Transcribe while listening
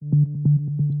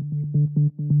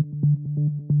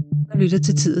lytter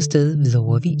til Tid Sted,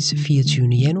 Hvidovre Avis, 24.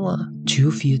 januar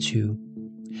 2024.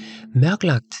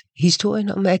 Mørklagt. Historien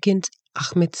om agent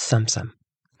Ahmed Samsam.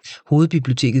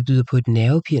 Hovedbiblioteket byder på et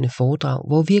nervepirrende foredrag,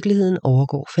 hvor virkeligheden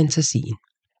overgår fantasien.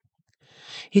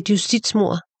 Et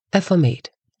justitsmord af format.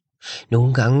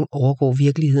 Nogle gange overgår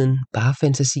virkeligheden bare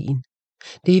fantasien.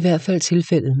 Det er i hvert fald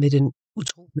tilfældet med den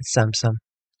utrolige Samsam.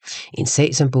 En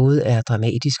sag, som både er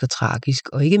dramatisk og tragisk,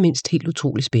 og ikke mindst helt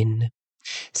utrolig spændende.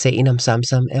 Sagen om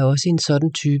Samsam er også en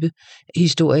sådan type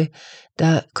historie,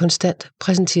 der konstant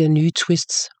præsenterer nye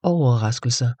twists og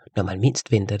overraskelser, når man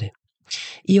mindst venter det.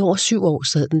 I over 7 år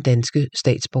sad den danske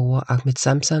statsborger Ahmed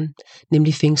Samsam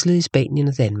nemlig fængslet i Spanien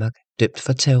og Danmark, dømt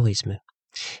for terrorisme.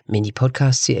 Men i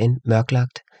podcastserien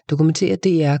Mørklagt dokumenterer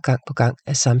DR gang på gang,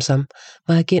 at Samsam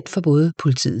var agent for både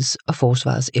politiets og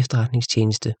forsvarets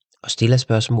efterretningstjeneste, og stiller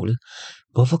spørgsmålet: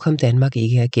 hvorfor kom Danmark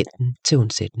ikke agenten til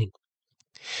undsætning?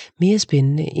 Mere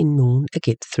spændende end nogen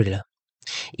agent-thriller.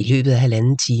 I løbet af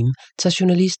 1,5 time tager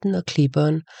journalisten og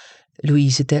klipperen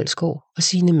Louise Dalsgaard og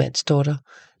Signe Mandsdotter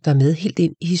der med helt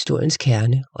ind i historiens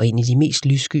kerne og ind i de mest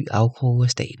lyssky afkroge af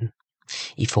staten.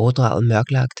 I foredraget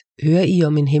Mørklagt hører I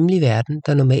om en hemmelig verden,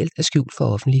 der normalt er skjult for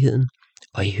offentligheden,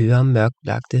 og I hører om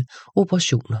mørklagte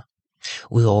operationer.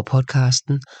 Udover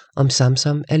podcasten om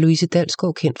Samsam er Louise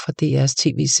Dalsgaard kendt fra DR's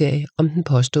tv-serie om den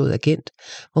påståede agent,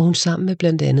 hvor hun sammen med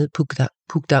blandt andet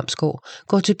Puk Damsgaard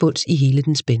går til bunds i hele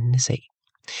den spændende sag.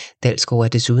 Dalsgaard er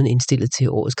desuden indstillet til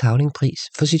årets Cavlingpris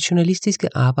for sit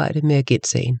journalistiske arbejde med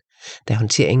agentsagen, da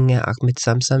håndteringen af Ahmed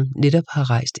Samsam netop har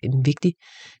rejst en vigtig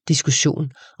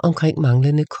diskussion omkring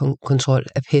manglende kontrol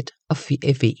af PET og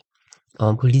FE, og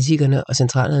om politikerne og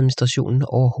centraladministrationen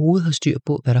overhovedet har styr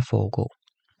på, hvad der foregår.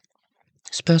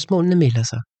 Spørgsmålene melder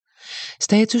sig.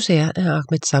 Status er, at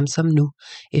Ahmed Samsam nu,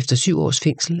 efter 7 års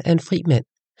fængsel, er en fri mand,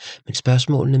 men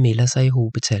spørgsmålene melder sig i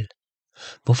hobetal.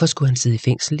 Hvorfor skulle han sidde i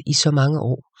fængsel i så mange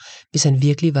år, hvis han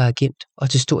virkelig var agent og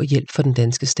til stor hjælp for den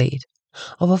danske stat?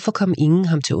 Og hvorfor kom ingen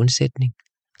ham til undsætning?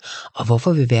 Og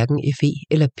hvorfor vil hverken FE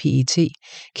eller PET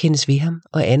kendes ved ham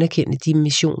og anerkende de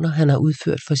missioner, han har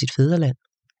udført for sit fædreland?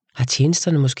 Har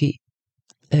tjenesterne måske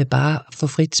bare for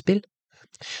frit spil?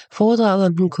 Foredraget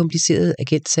om den komplicerede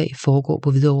agentsag foregår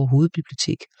på Hvidovre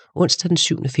Hovedbibliotek onsdag den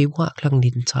 7. februar kl.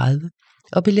 19.30,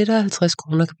 og billetter af 50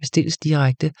 kroner kan bestilles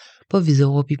direkte på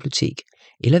Hvidovre Bibliotek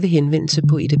eller ved henvendelse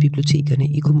på et af bibliotekerne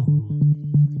i kommunen.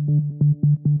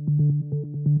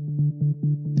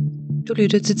 Du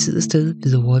lytter til Tid Sted,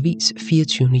 Hvidovre Avis,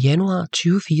 24. januar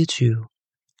 2024.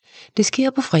 Det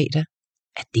sker på fredag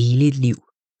at dele et liv.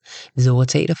 Hvidovre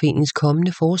Teaterforeningens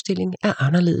kommende forestilling er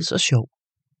anderledes og sjov.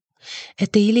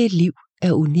 At dele et liv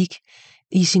er unik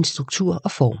i sin struktur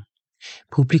og form.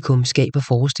 Publikum skaber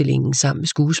forestillingen sammen med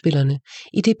skuespillerne,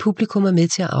 i det publikum er med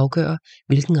til at afgøre,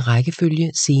 hvilken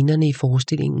rækkefølge scenerne i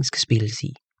forestillingen skal spilles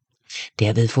i.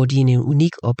 Derved får de en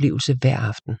unik oplevelse hver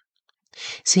aften.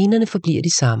 Scenerne forbliver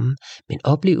de samme, men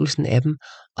oplevelsen af dem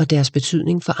og deres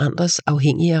betydning forandres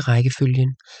afhængig af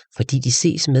rækkefølgen, fordi de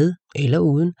ses med eller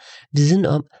uden viden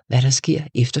om, hvad der sker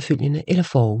efterfølgende eller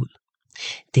forud.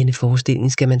 Denne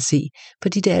forestilling skal man se,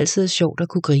 fordi det altid er sjovt at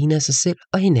kunne grine af sig selv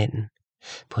og hinanden.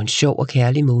 På en sjov og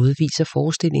kærlig måde viser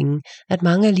forestillingen, at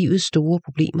mange af livets store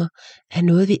problemer er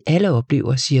noget, vi alle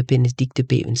oplever, siger Benedikte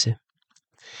Bevense.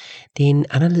 Det er en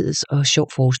anderledes og sjov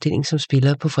forestilling, som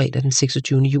spiller på fredag den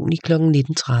 26. juni kl. 19.30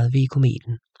 i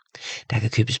Kometen. Der kan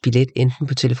købes billet enten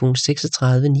på telefon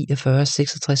 36 49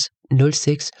 66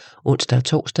 06 onsdag og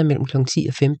torsdag mellem kl. 10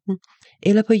 og 15,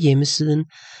 eller på hjemmesiden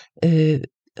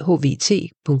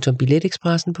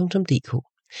hvt.billetekspressen.dk.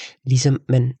 Ligesom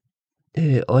man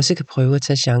også kan prøve at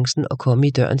tage chancen og komme i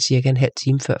døren cirka en halv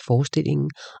time før forestillingen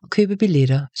og købe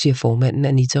billetter, siger formanden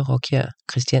Anita Rockjær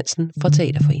Christiansen fra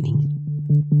Teaterforeningen.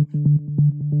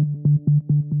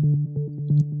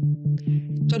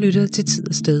 Du lytter til Tid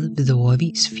Sted, Hvidovre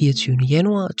Avis, 24.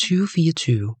 januar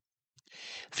 2024.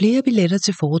 Flere billetter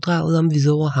til foredraget om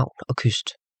Hvidovre Havn og Kyst.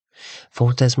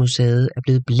 Forstadsmuseet er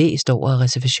blevet blæst over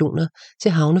reservationer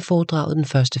til havneforedraget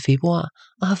den 1. februar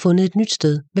og har fundet et nyt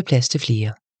sted med plads til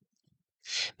flere.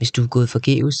 Hvis du er gået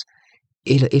forgæves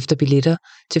eller efter billetter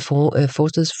til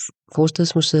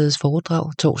Forstadsmuseets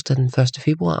foredrag torsdag den 1.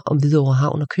 februar om Hvidovre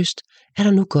Havn og Kyst, er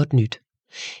der nu godt nyt.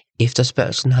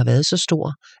 Efterspørgselen har været så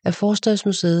stor, at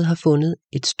Forstadsmuseet har fundet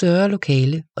et større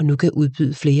lokale og nu kan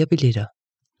udbyde flere billetter.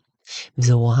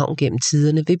 Hvidovre Havn gennem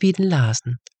tiderne ved Bitten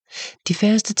Larsen. De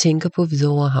færreste tænker på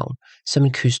Hvidovre Havn som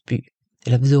en kystby,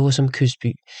 eller Hvidovre som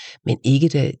kystby, men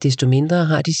ikke desto mindre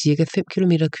har de cirka 5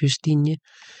 km kystlinje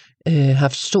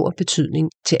haft stor betydning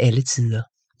til alle tider.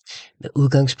 Med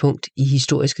udgangspunkt i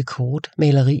historiske kort,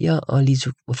 malerier og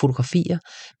fotografier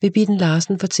vil Bitten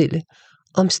Larsen fortælle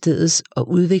om stedets og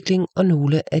udvikling og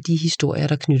nogle af de historier,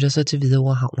 der knytter sig til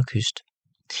Hvidovre Havn og Kyst.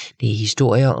 Det er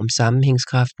historier om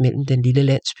sammenhængskraft mellem den lille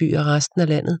landsby og resten af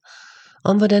landet,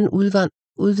 om hvordan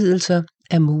udvidelser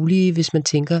er mulige, hvis man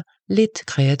tænker lidt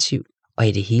kreativt, og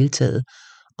i det hele taget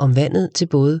om vandet til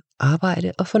både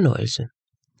arbejde og fornøjelse.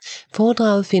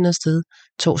 Foredraget finder sted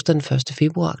torsdag den 1.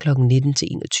 februar kl.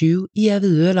 19-21 i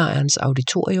Hvidovre-lejrens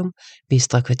auditorium,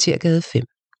 Vestre Kvartergade 5.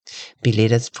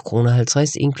 Billetter på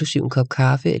 50 inklusiv en kop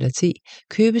kaffe eller te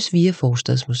købes via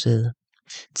Forstadsmuseet.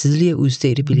 Tidligere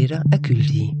udstedte billetter er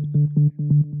gyldige.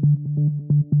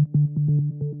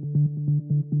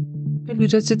 Du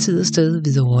lytter til Tid Sted,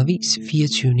 Hvidovre Avis,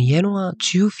 24. januar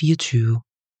 2024.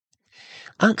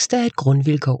 Angst er et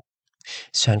grundvilkår.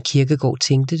 Søren Kierkegaard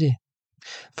tænkte det.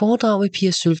 Foredrag med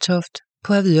Pia Søltoft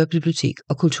på Hvidovre Bibliotek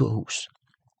og Kulturhus.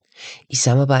 I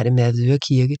samarbejde med Hvidovre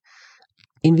Kirke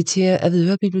inviterer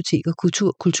Hvidovre Bibliotek og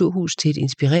Kulturhus til et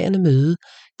inspirerende møde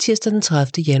tirsdag den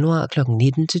 30. januar kl.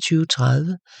 19 til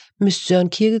 20:30 med Søren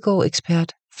Kierkegaard,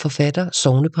 ekspert, forfatter,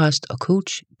 sognepræst og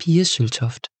coach Pia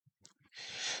Søltoft.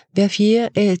 Hver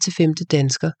 4. til 5.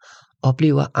 dansker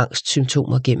oplever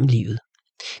angstsymptomer gennem livet.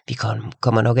 Vi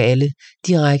kommer nok alle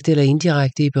direkte eller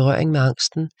indirekte i berøring med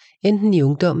angsten, enten i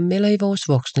ungdommen eller i vores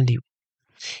voksne liv.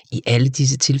 I alle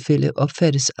disse tilfælde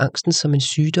opfattes angsten som en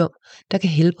sygdom, der kan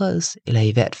helbredes eller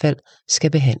i hvert fald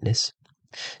skal behandles.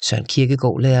 Søren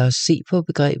Kierkegaard lader os se på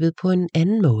begrebet på en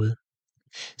anden måde.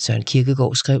 Søren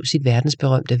Kierkegaard skrev sit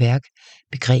verdensberømte værk,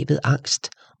 Begrebet angst,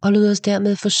 og lod os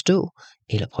dermed forstå,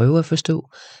 eller prøve at forstå,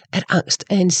 at angst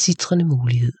er en sitrende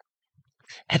mulighed.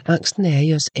 At angsten er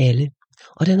i os alle,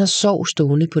 og den har sorg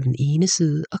stående på den ene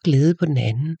side og glæde på den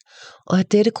anden, og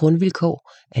at dette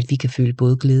grundvilkår, at vi kan føle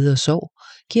både glæde og sorg,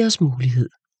 giver os mulighed,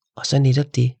 og så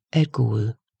netop det er et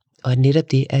gode. Og at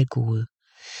netop det er et gode.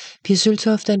 Pia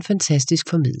Søltoft er en fantastisk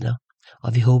formidler,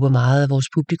 og vi håber meget, at vores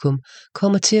publikum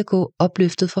kommer til at gå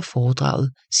opløftet fra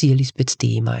foredraget, siger Lisbeth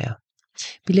Stegemeier.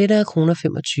 Billetter af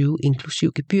 25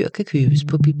 inklusiv gebyr kan købes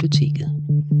på biblioteket.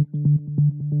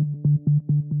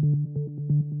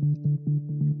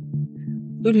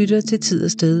 Du lytter til Tid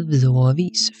Sted, Hvidovre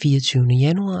Avis, 24.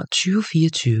 januar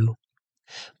 2024.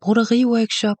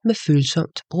 Broderiworkshop med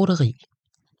følsomt broderi.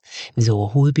 Hvidovre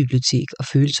Hovedbibliotek og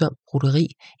Følsomt Broderi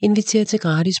inviterer til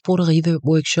gratis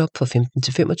broderiworkshop for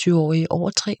 15-25-årige over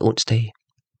 3 onsdage.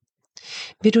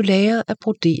 Vil du lære at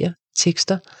brodere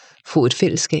tekster, få et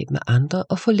fællesskab med andre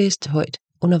og få læst højt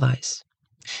undervejs?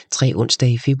 3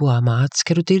 onsdage i februar og marts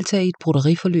kan du deltage i et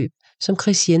broderiforløb, som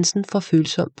Chris Jensen fra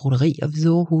Følsomt Broderi og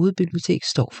Hvidovre Hovedbibliotek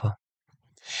står for.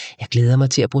 Jeg glæder mig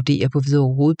til at brodere på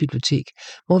Hvidovre Hovedbibliotek,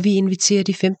 hvor vi inviterer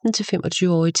de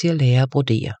 15-25-årige til at lære at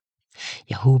brodere.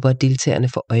 Jeg håber, at deltagerne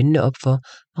får øjnene op for,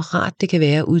 hvor rart det kan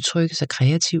være at udtrykke sig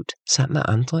kreativt sammen med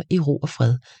andre i ro og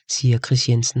fred, siger Chris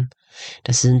Jensen,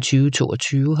 der siden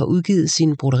 2022 har udgivet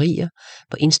sine broderier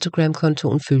på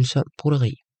Instagram-kontoen Følsomt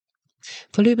Broderi.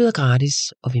 Forløbet er gratis,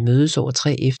 og vi mødes over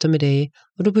 3 eftermiddage,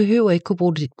 og du behøver ikke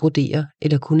kunne brodere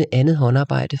eller kunne andet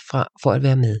håndarbejde for at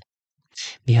være med.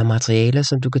 Vi har materialer,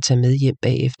 som du kan tage med hjem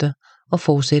bagefter og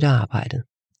fortsætte arbejdet.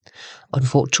 Og du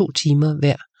får 2 timer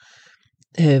hver,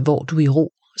 hvor du i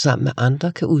ro sammen med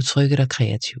andre kan udtrykke dig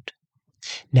kreativt.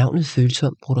 Navnet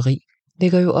Følsomt Broderi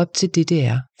lægger jo op til det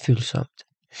er følsomt.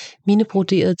 Mine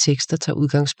broderede tekster tager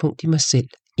udgangspunkt i mig selv,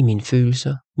 i mine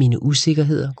følelser, mine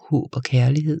usikkerheder, håb og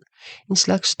kærlighed, en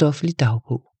slags stoffelig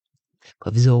dagbog. På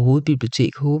Hvidovre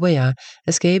Hovedbibliotek håber jeg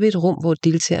at skabe et rum, hvor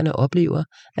deltagerne oplever,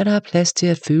 at der er plads til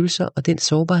at følelser og den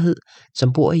sårbarhed,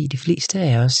 som bor i de fleste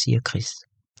af os, siger Chris.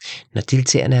 Når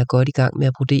deltagerne er godt i gang med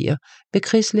at brodere, vil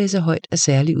Chris læse højt af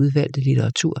særligt udvalgte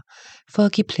litteratur for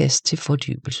at give plads til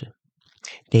fordybelse.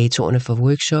 Datoerne for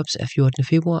workshops er 14.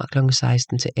 februar kl. 16-18,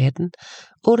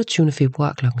 28.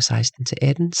 februar kl.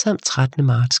 16-18 samt 13.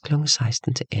 marts kl.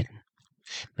 16-18.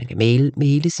 Man kan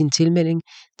maile sin tilmelding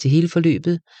til hele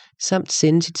forløbet samt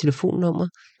sende sit telefonnummer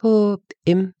på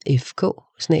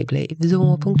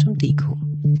mfk@hvidovre.dk.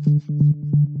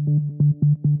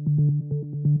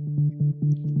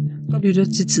 Du lytter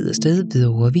til Tid Sted,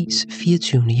 Hvidovre Avis,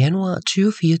 24. januar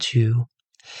 2024.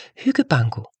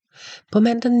 Hyggebanko. På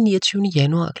mandag den 29.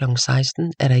 januar kl.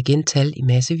 16 er der igen tal i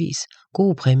massevis,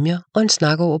 gode præmier og en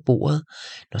snak over bordet,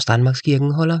 når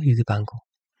Strandmarkskirken holder hyggebanko.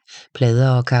 Plader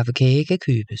og kaffekage kan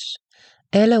købes.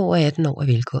 Alle over 18 år er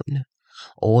velkomne.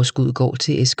 Overskud går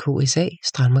til SKSA,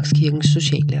 Strandmarkskirkens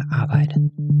sociale arbejde.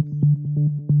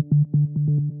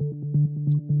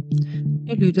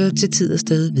 Jeg lytter til Tid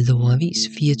Sted, Hvidovre Avis,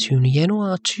 24.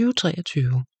 januar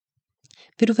 2023.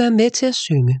 Vil du være med til at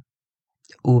synge?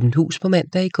 Åbent hus på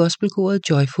mandag i gospelkoret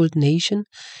Joyful Nation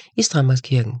i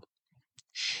Strandmarkskirken.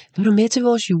 Vil du med til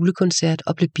vores julekoncert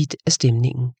og blive bidt af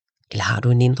stemningen? Eller har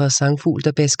du en indre sangfugl,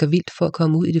 der basker vildt for at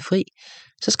komme ud i det fri?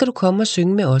 Så skal du komme og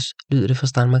synge med os, lyder det fra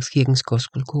Strandmarkskirkens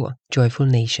gospelkor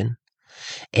Joyful Nation.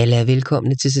 Alle er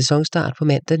velkomne til sæsonstart på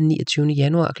mandag den 29.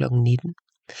 januar kl. 19.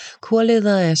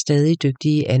 Korledere er stadig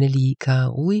dygtige Annelie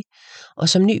Karui, og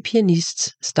som ny pianist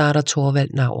starter Torvald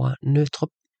Nauer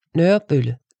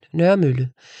Nørremølle.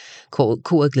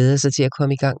 Koret glæder sig til at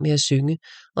komme i gang med at synge,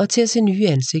 og til at se nye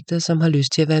ansigter, som har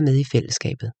lyst til at være med i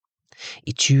fællesskabet.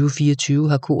 I 2024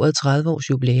 har koret 30 års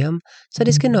jubilæum, så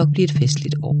det skal nok blive et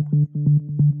festligt år.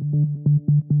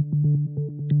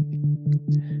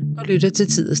 Du lytter til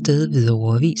Tid Sted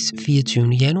Hvidovre Avis 24.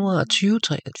 januar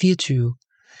 2024.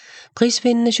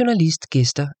 Prisvindende journalist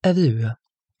gæster af Hvidøre.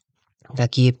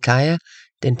 Najib Khaja,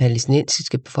 den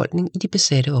palæstinensiske befolkning i de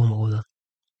besatte områder.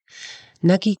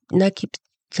 Najib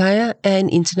Khaja er en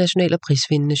international og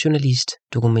prisvindende journalist,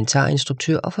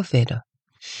 dokumentarinstruktør og forfatter.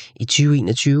 I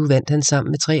 2021 vandt han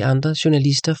sammen med 3 andre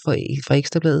journalister fra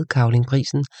Ekstrabladet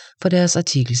Cavlingprisen for deres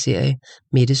artikelserie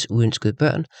Mettes uønskede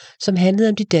børn, som handlede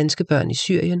om de danske børn i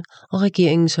Syrien og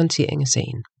regeringens håndtering af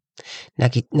sagen.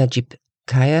 Najib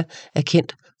Khaja er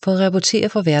kendt for at rapportere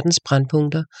fra verdens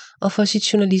brandpunkter og for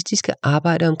sit journalistiske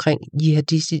arbejde omkring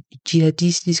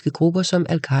jihadistiske grupper som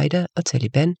Al-Qaida og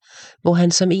Taliban, hvor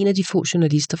han som en af de få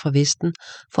journalister fra Vesten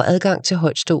får adgang til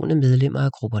højtstående medlemmer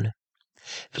af grupperne.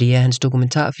 Flere af hans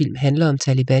dokumentarfilm handler om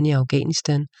Taliban i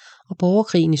Afghanistan og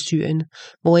borgerkrigen i Syrien,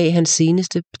 hvoraf hans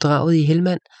seneste Bedraget i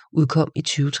Helmand udkom i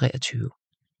 2023.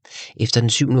 Efter den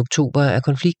 7. oktober er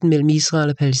konflikten mellem Israel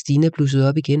og Palæstina blusset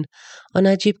op igen, og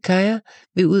Najib Khaja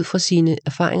vil ud fra sine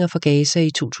erfaringer fra Gaza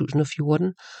i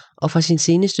 2014 og fra sin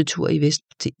seneste tur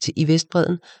i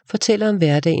Vestbredden fortælle om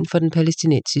hverdagen for den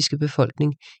palæstinensiske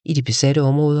befolkning i de besatte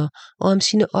områder og om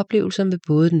sine oplevelser med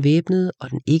både den væbnede og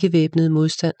den ikke-væbnede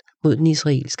modstand mod den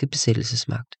israelske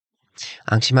besættelsesmagt.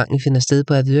 Arrangementet finder sted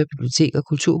på Hvidovre Bibliotek og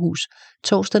Kulturhus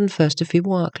torsdag den 1.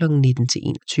 februar kl.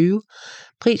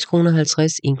 19-21. Pris kroner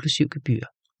 50 inklusiv gebyr.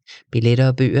 Billetter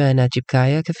og bøger af Najib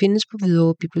Khaja kan findes på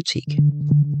Hvidovre Bibliotek.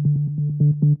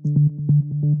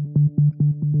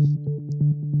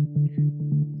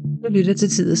 Du lytter til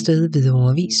Tid Sted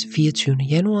Hvidovre Avis 24.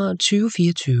 januar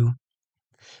 2024.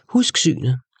 Husk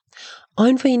synet.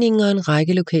 Øjenforeningen og en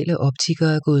række lokale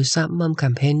optikere er gået sammen om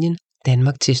kampagnen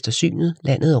Danmark tester synet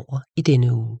landet over i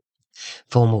denne uge.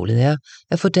 Formålet er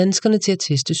at få danskerne til at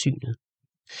teste synet.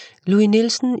 Louis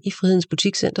Nielsen i Frihedens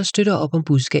Butikscenter støtter op om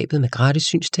budskabet med gratis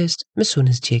synstest med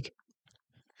sundhedstjek.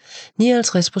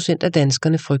 59% af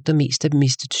danskerne frygter mest at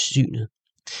miste synet.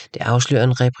 Det afslører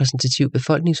en repræsentativ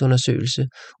befolkningsundersøgelse,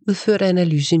 udført af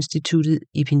Analyseinstituttet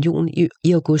Opinion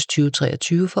i august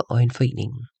 2023 for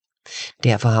Øjenforeningen.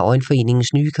 Derfor har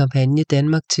Øjenforeningens nye kampagne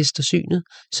Danmark tester synet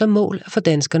som mål at få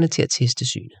danskerne til at teste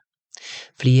synet.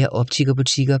 Flere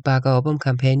optikerbutikker bakker op om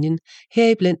kampagnen,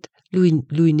 heriblandt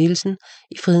Louis Nielsen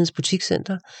i Frihedens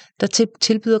Butikscenter, der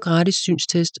tilbyder gratis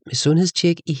synstest med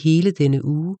sundhedstjek i hele denne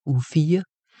uge 4.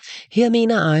 Her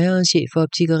mener ejer og chef for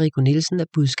optiker Rico Nielsen, at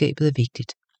budskabet er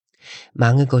vigtigt.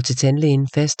 Mange går til tandlægen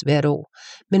fast hvert år,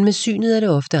 men med synet er det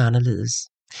ofte anderledes.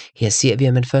 Her ser vi,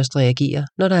 at man først reagerer,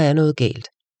 når der er noget galt.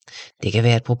 Det kan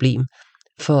være et problem,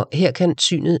 for her kan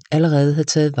synet allerede have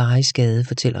taget varig skade,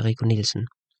 fortæller Rico Nielsen.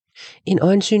 En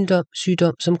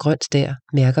øjensygdom som grøn stær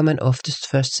mærker man oftest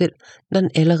først selv, når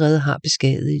den allerede har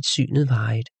beskadiget synet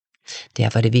varigt.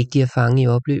 Derfor er det vigtigt at fange i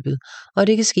opløbet, og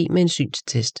det kan ske med en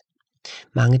synstest.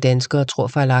 Mange danskere tror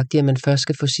fejlagtigt, at man først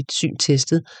skal få sit syn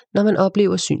testet, når man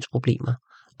oplever synsproblemer,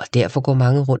 og derfor går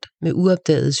mange rundt med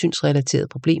uopdagede synsrelaterede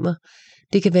problemer.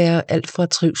 Det kan være alt fra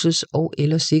trivsels- og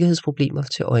eller sikkerhedsproblemer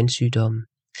til øjensygdomme.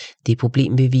 Det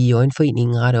problem vil vi i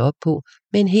Øjenforeningen rette op på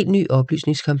med en helt ny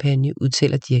oplysningskampagne,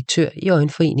 udtaler direktør i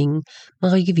Øjenforeningen,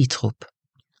 Marike Vitrup.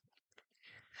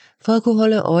 For at kunne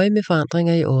holde øje med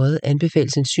forandringer i øjet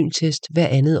anbefales en syntest hver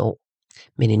andet år.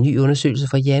 Men en ny undersøgelse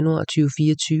fra januar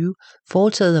 2024,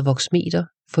 foretaget af Voxmeter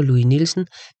for Louis Nielsen,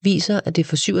 viser, at det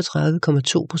for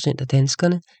 37,2% af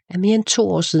danskerne er mere end 2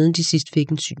 år siden de sidst fik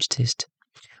en synstest.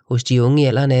 Hos de unge i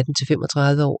alderen 18-35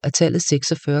 år er tallet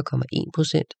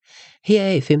 46,1%,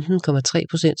 heraf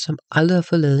 15,3%, som aldrig har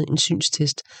fået lavet en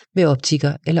synstest ved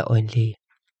optiker eller øjenlæge.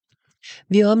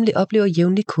 Vi oplever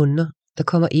jævnligt kunder, der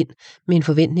kommer ind med en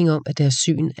forventning om, at deres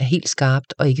syn er helt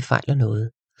skarpt og ikke fejler noget.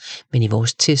 Men i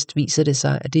vores test viser det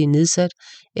sig, at det er nedsat,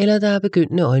 eller der er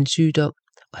begyndende øjensygdom,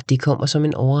 og det kommer som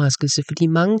en overraskelse, fordi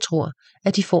mange tror,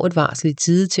 at de får et varsel i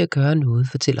tide til at gøre noget,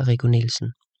 fortæller Rico Nielsen.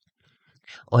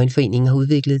 Øjenforeningen har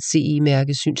udviklet et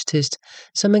CE-mærket synstest,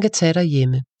 som man kan tage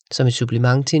derhjemme, som et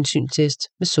supplement til en synstest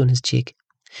med sundhedstjek.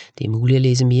 Det er muligt at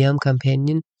læse mere om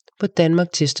kampagnen på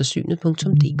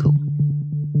danmarktestersynet.dk.